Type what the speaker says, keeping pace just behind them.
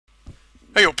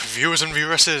Hey up, viewers and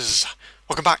vieweresses!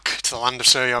 Welcome back to the land of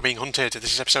Sir You're Being Hunted.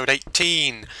 This is episode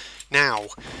 18. Now,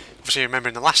 obviously remember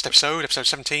in the last episode, episode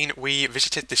 17, we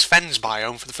visited this Fens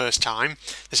biome for the first time.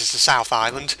 This is the South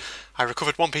Island. I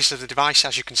recovered one piece of the device.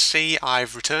 As you can see,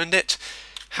 I've returned it.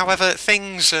 However,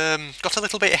 things got a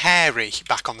little bit hairy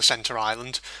back on the centre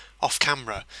island, off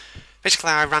camera. Basically,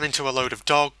 I ran into a load of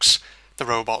dogs, the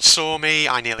robots saw me,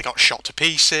 I nearly got shot to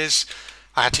pieces.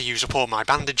 I had to use up all my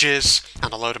bandages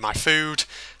and a load of my food,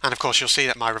 and of course you'll see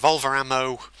that my revolver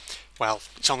ammo, well,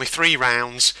 it's only 3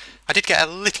 rounds. I did get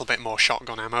a little bit more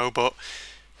shotgun ammo, but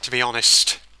to be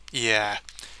honest, yeah,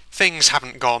 things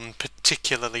haven't gone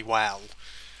particularly well.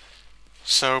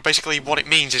 So basically what it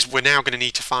means is we're now going to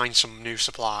need to find some new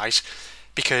supplies,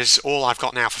 because all I've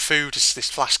got now for food is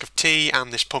this flask of tea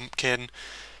and this pumpkin,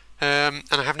 and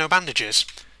I have no bandages.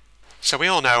 So we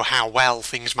all know how well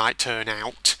things might turn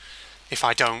out if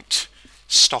I don't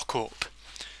stock up.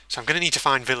 So I'm going to need to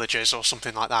find villagers or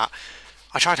something like that.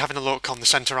 I tried having a look on the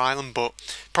centre island, but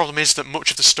the problem is that much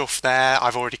of the stuff there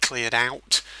I've already cleared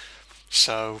out,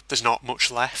 so there's not much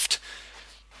left.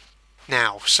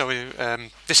 Now, so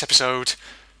this episode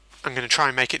I'm going to try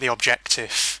and make it the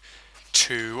objective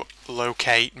to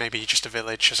locate maybe just a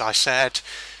village, as I said.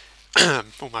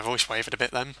 Oh, my voice wavered a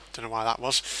bit then, don't know why that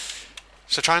was.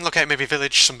 So try and locate maybe a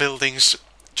village, some buildings,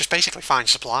 just basically find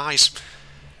supplies,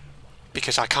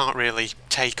 because I can't really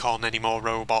take on any more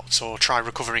robots or try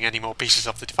recovering any more pieces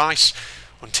of the device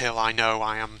until I know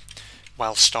I am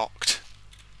well stocked.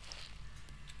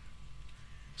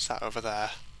 Is that over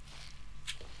there?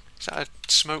 Is that a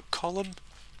smoke column?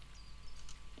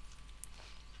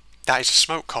 That is a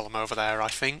smoke column over there, I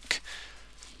think.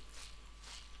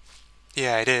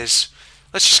 Yeah, it is.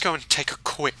 Let's just go and take a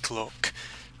quick look.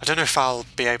 I don't know if I'll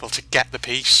be able to get the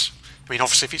piece. I mean,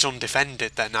 obviously if it's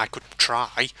undefended then I could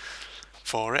try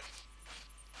for it.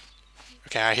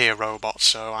 Okay, I hear robots,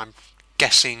 so I'm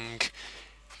guessing,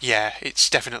 yeah, it's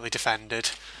definitely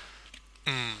defended.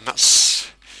 That's...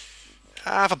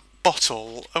 I have a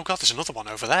bottle. Oh god, there's another one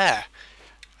over there.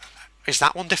 Is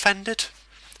that one defended?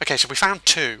 Okay, so we found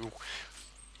 2.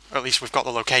 Or at least we've got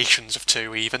the locations of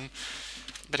 2 even.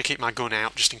 Better keep my gun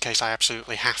out just in case I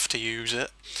absolutely have to use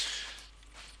it.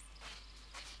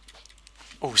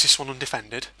 Oh, is this one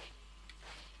undefended?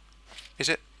 Is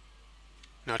it?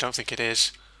 No, I don't think it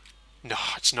is. No,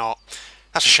 it's not.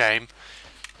 That's a shame.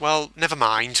 Well, never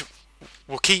mind.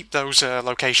 We'll keep those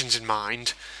locations in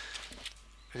mind.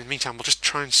 In the meantime, we'll just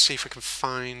try and see if we can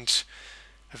find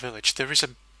a village. There is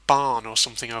a barn or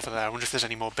something over there. I wonder if there's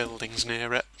any more buildings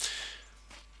near it.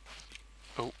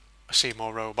 Oh, I see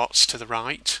more robots to the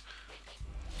right.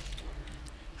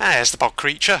 There's the bog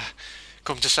creature.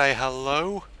 Come to say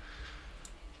hello.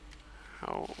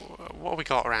 Oh, what have we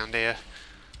got around here?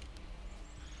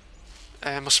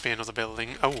 Must be another building.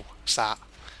 Oh, what's that?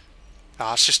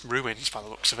 Ah, it's just ruins by the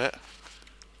looks of it.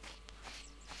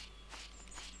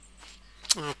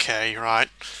 Okay, right.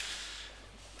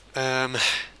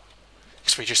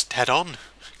 Guess we just head on.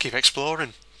 Keep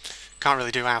exploring. Can't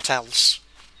really do out else.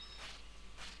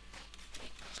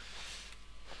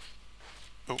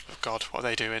 Oh god, what are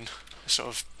they doing? They're sort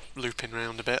of looping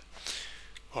round a bit.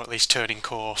 Or at least turning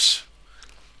course.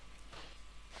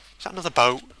 Is that another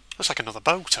boat? Looks like another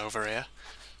boat over here.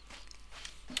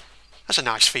 That's a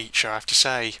nice feature, I have to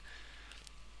say.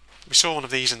 We saw one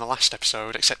of these in the last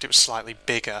episode, except it was slightly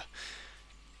bigger.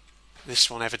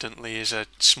 This one evidently is a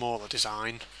smaller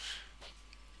design.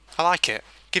 I like it.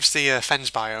 Gives the Fens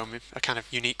biome a kind of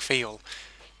unique feel.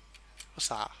 What's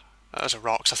that? Those are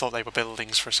rocks. I thought they were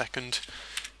buildings for a second.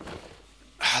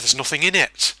 There's nothing in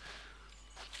it.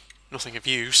 Nothing of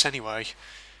use, anyway.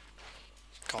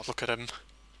 God, look at them.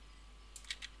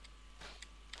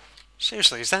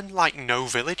 Seriously, is there like no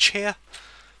village here?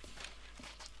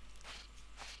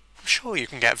 I'm sure you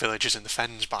can get villages in the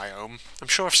Fens biome. I'm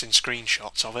sure I've seen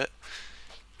screenshots of it.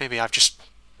 Maybe I've just...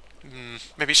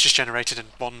 maybe it's just generated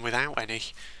one without any.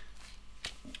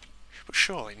 But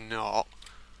surely not.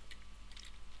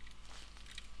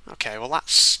 Okay, well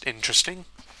that's interesting.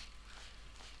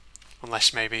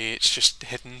 Unless maybe it's just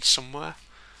hidden somewhere.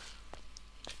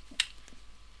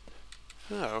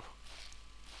 Oh.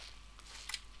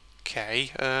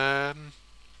 Okay, oh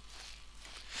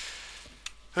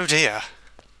dear.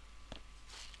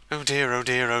 Oh dear, oh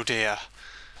dear, oh dear.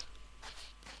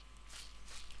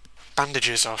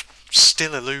 Bandages are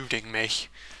still eluding me.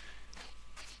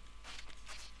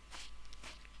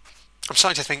 I'm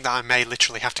starting to think that I may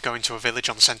literally have to go into a village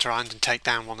on the centre island and take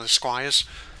down one of the squires.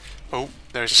 Oh,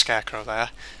 there's a scarecrow there.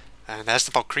 And there's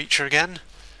the bog creature again.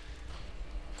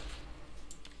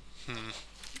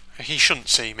 He shouldn't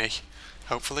see me,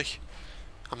 hopefully.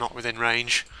 I'm not within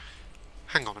range.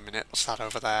 Hang on a minute, what's that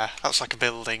over there? That's like a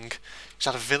building. Is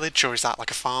that a village, or is that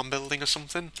like a farm building or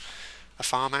something? A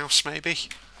farmhouse, maybe?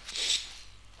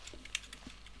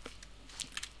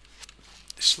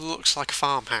 This looks like a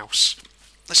farmhouse.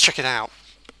 Let's check it out.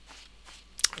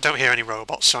 I don't hear any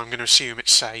robots, so I'm going to assume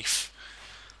it's safe.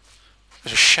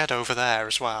 There's a shed over there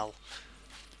as well.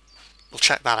 We'll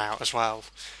check that out as well.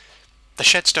 The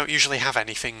sheds don't usually have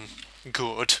anything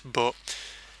good, but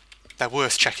they're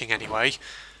worth checking anyway.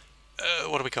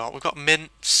 What do we got? We've got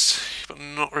mints, but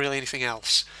not really anything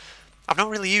else. I've not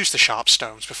really used the sharp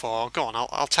stones before. Go on,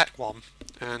 I'll take one,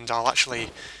 and I'll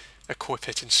actually equip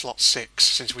it in slot 6,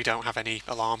 since we don't have any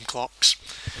alarm clocks.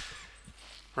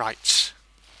 Right.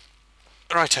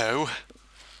 Righto.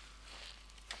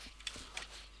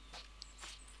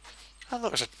 Oh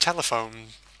look, there's a telephone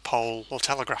pole, or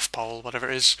telegraph pole, whatever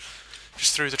it is,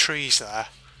 just through the trees there.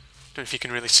 Don't know if you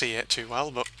can really see it too well,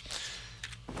 but...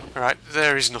 Alright,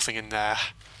 there is nothing in there.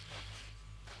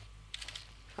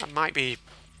 That might be...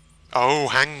 Oh,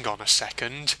 hang on a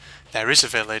second. There is a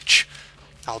village,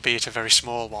 albeit a very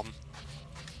small one.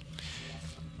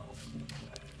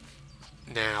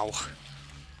 Now,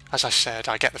 as I said,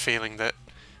 I get the feeling that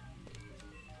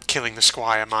killing the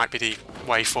squire might be the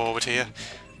way forward here.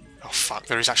 Oh fuck,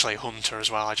 there is actually a hunter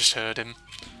as well, I just heard him.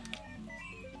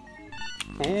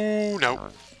 Ooh, no.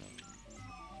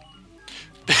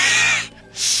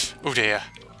 Oh dear.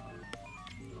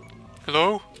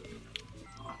 Hello?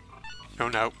 Oh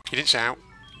no, you didn't say out.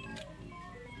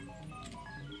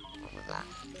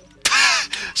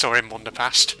 Saw him wander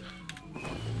past.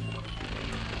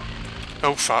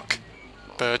 Oh fuck.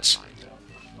 Birds.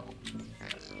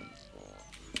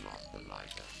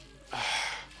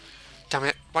 Damn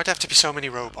it, why'd there have to be so many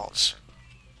robots?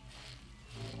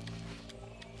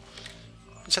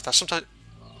 I said that sometimes...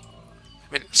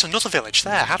 I mean, it's another village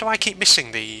there. How do I keep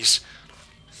missing these?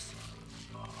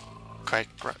 Okay,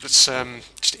 right, let's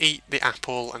just eat the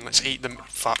apple and let's eat them.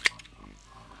 Fuck.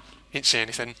 Didn't see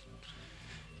anything.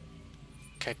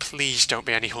 Okay, please don't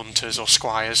be any hunters or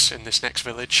squires in this next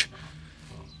village.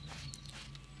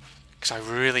 Because I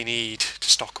really need to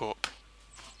stock up.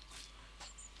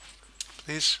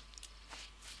 Please?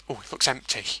 Oh, it looks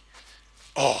empty.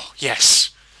 Oh,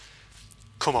 yes!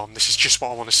 Come on, this is just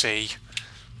what I want to see.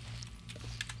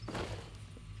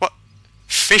 What?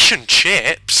 Fish and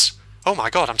chips? Oh my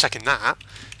god, I'm taking that.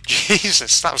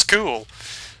 Jesus, that was cool.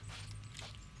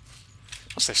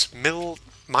 What's this? Mild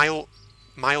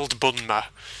Bunma.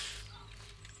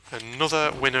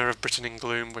 Another winner of Britain in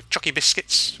Gloom with Chucky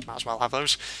Biscuits. Might as well have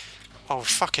those. Oh,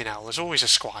 fucking hell, there's always a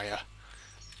squire.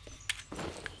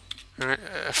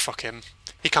 Fuck him.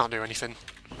 He can't do anything.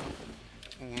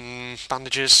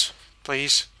 Bandages,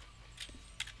 please.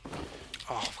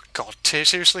 Oh my god,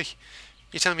 seriously?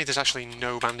 You're telling me there's actually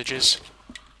no bandages?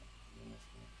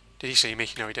 Did he see me?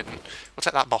 No, he didn't. We'll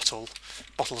take that bottle.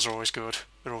 Bottles are always good.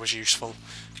 They're always useful.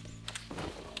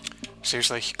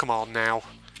 Seriously, come on now.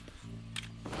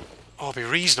 Oh, be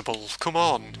reasonable. Come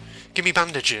on. Give me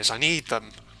bandages. I need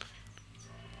them.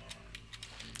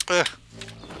 Ugh.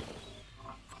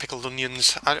 Pickled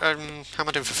onions. How am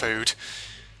I doing for food?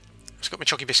 It's got me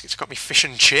Chucky Biscuits, I've got me fish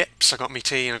and chips, I've got me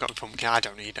tea, and I've got me pumpkin. I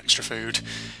don't need extra food.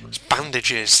 It's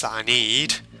bandages that I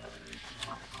need.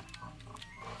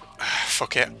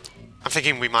 Fuck it. I'm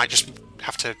thinking we might just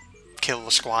have to kill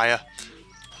the squire.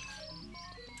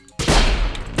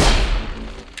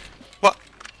 What?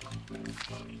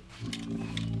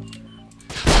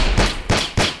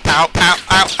 Ow, ow,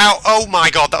 ow, ow! Oh my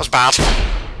god, that was bad.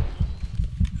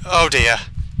 Oh dear.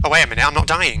 Oh wait a minute, I'm not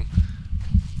dying.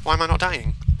 Why am I not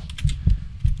dying?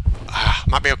 Ah,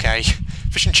 might be okay.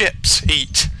 Fish and chips,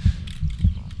 eat.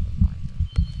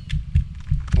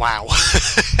 Wow.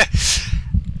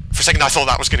 For a second I thought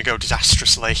that was going to go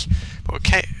disastrously. But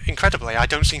okay, incredibly, I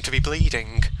don't seem to be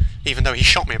bleeding, even though he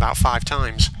shot me about 5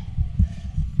 times.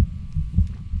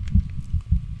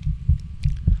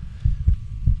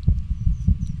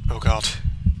 Oh god.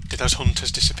 Did those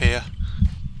hunters disappear?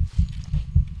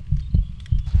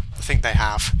 I think they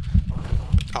have.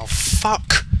 Oh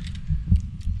fuck!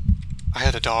 I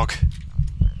heard a dog.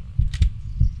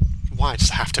 Why does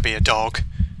there have to be a dog?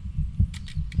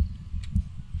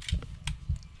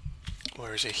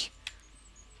 Where is he?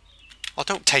 Oh,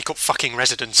 don't take up fucking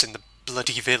residence in the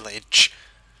bloody village.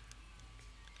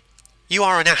 You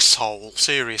are an asshole,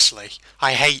 seriously.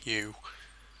 I hate you.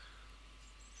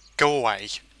 Go away.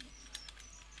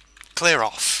 Clear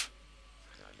off.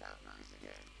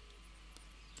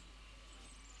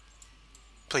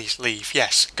 Please, leave.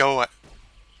 Yes, go away.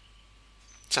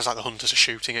 Sounds like the hunters are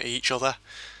shooting at each other.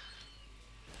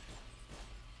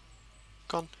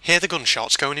 Go on. Hear the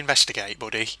gunshots. Go and investigate,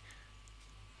 buddy.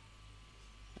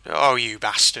 Oh, you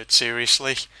bastard.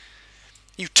 Seriously?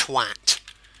 You twat.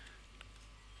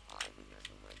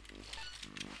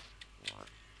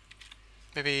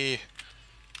 Maybe...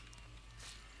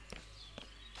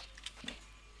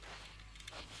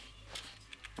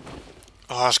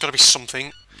 Oh, there's got to be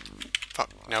something. Fuck,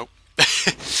 no.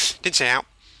 Didn't say out.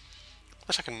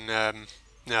 Unless I can,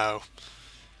 no.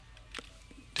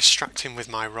 Distract him with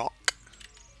my rock.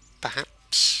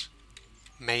 Perhaps.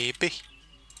 Maybe.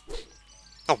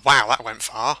 Oh, wow, that went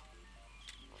far.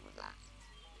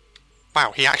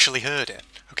 Wow, he actually heard it.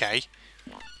 Okay.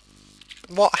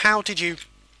 What? How did you...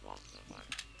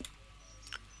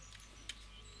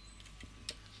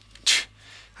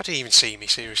 How did he even see me,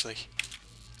 seriously?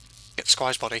 Get the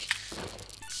squire's body.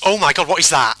 Oh my god, what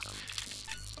is that?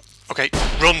 Okay,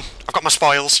 run. I've got my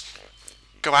spoils.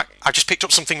 Go back. I've just picked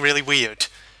up something really weird.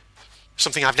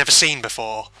 Something I've never seen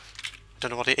before. I don't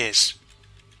know what it is.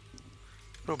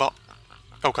 Robot.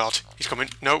 Oh god, he's coming.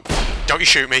 No, don't you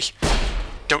shoot me.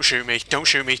 Don't shoot me. Don't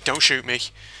shoot me. Don't shoot me.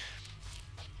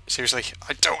 Seriously,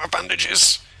 I don't have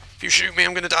bandages. If you shoot me,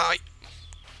 I'm gonna die.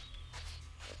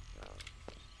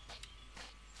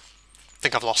 I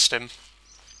think I've lost him.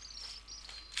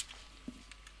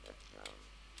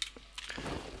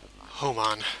 Oh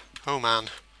man. Oh man.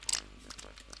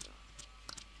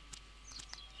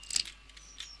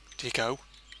 Did he go?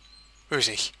 Where is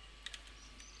he?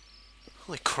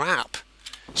 Holy crap.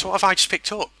 So what have I just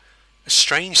picked up? A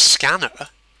strange scanner?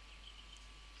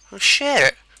 Oh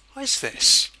shit. What is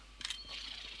this?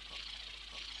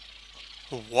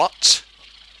 What?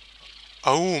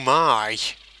 Oh my.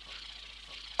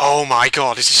 Oh my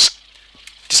god, is this...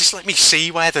 Does this let me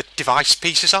see where the device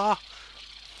pieces are?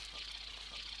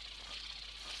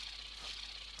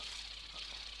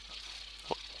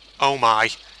 Oh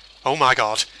my. Oh my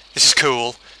god. This is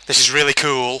cool. This is really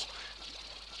cool.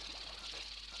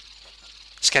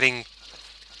 It's getting...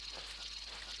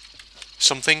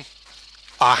 something.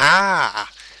 Aha!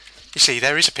 You see,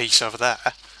 there is a piece over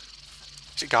there.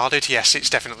 Is it guarded? Yes, it's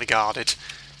definitely guarded.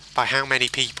 By how many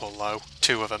people, though?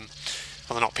 2 of them.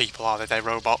 Well, they're not people, are they? They're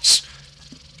robots.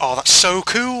 Oh, that's so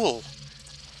cool!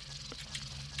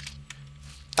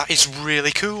 That is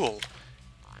really cool.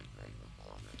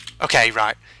 Okay,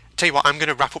 right. Tell you what, I'm going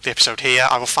to wrap up the episode here.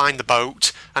 I will find the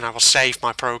boat, and I will save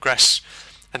my progress.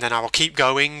 And then I will keep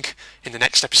going in the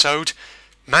next episode.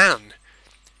 Man!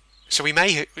 So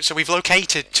we've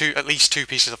located at least 2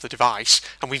 pieces of the device,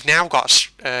 and we've now got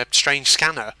a strange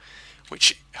scanner,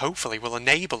 which hopefully will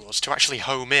enable us to actually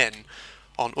home in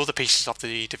on other pieces of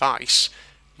the device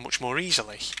much more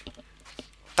easily.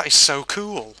 That is so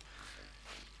cool.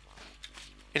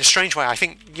 In a strange way, I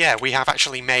think, yeah, we have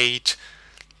actually made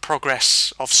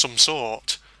progress of some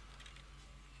sort.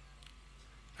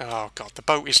 Oh god, the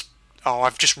boat is... Oh,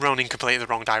 I've just run in completely the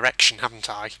wrong direction, haven't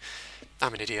I?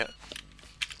 I'm an idiot.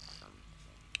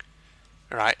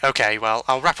 Right, okay, well,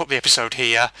 I'll wrap up the episode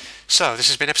here. So, this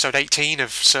has been episode 18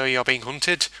 of Sir, You're Being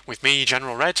Hunted, with me,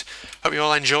 General Red. Hope you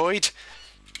all enjoyed.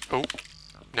 Oh,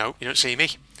 no, you don't see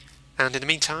me. And in the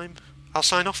meantime, I'll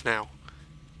sign off now.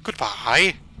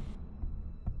 Goodbye.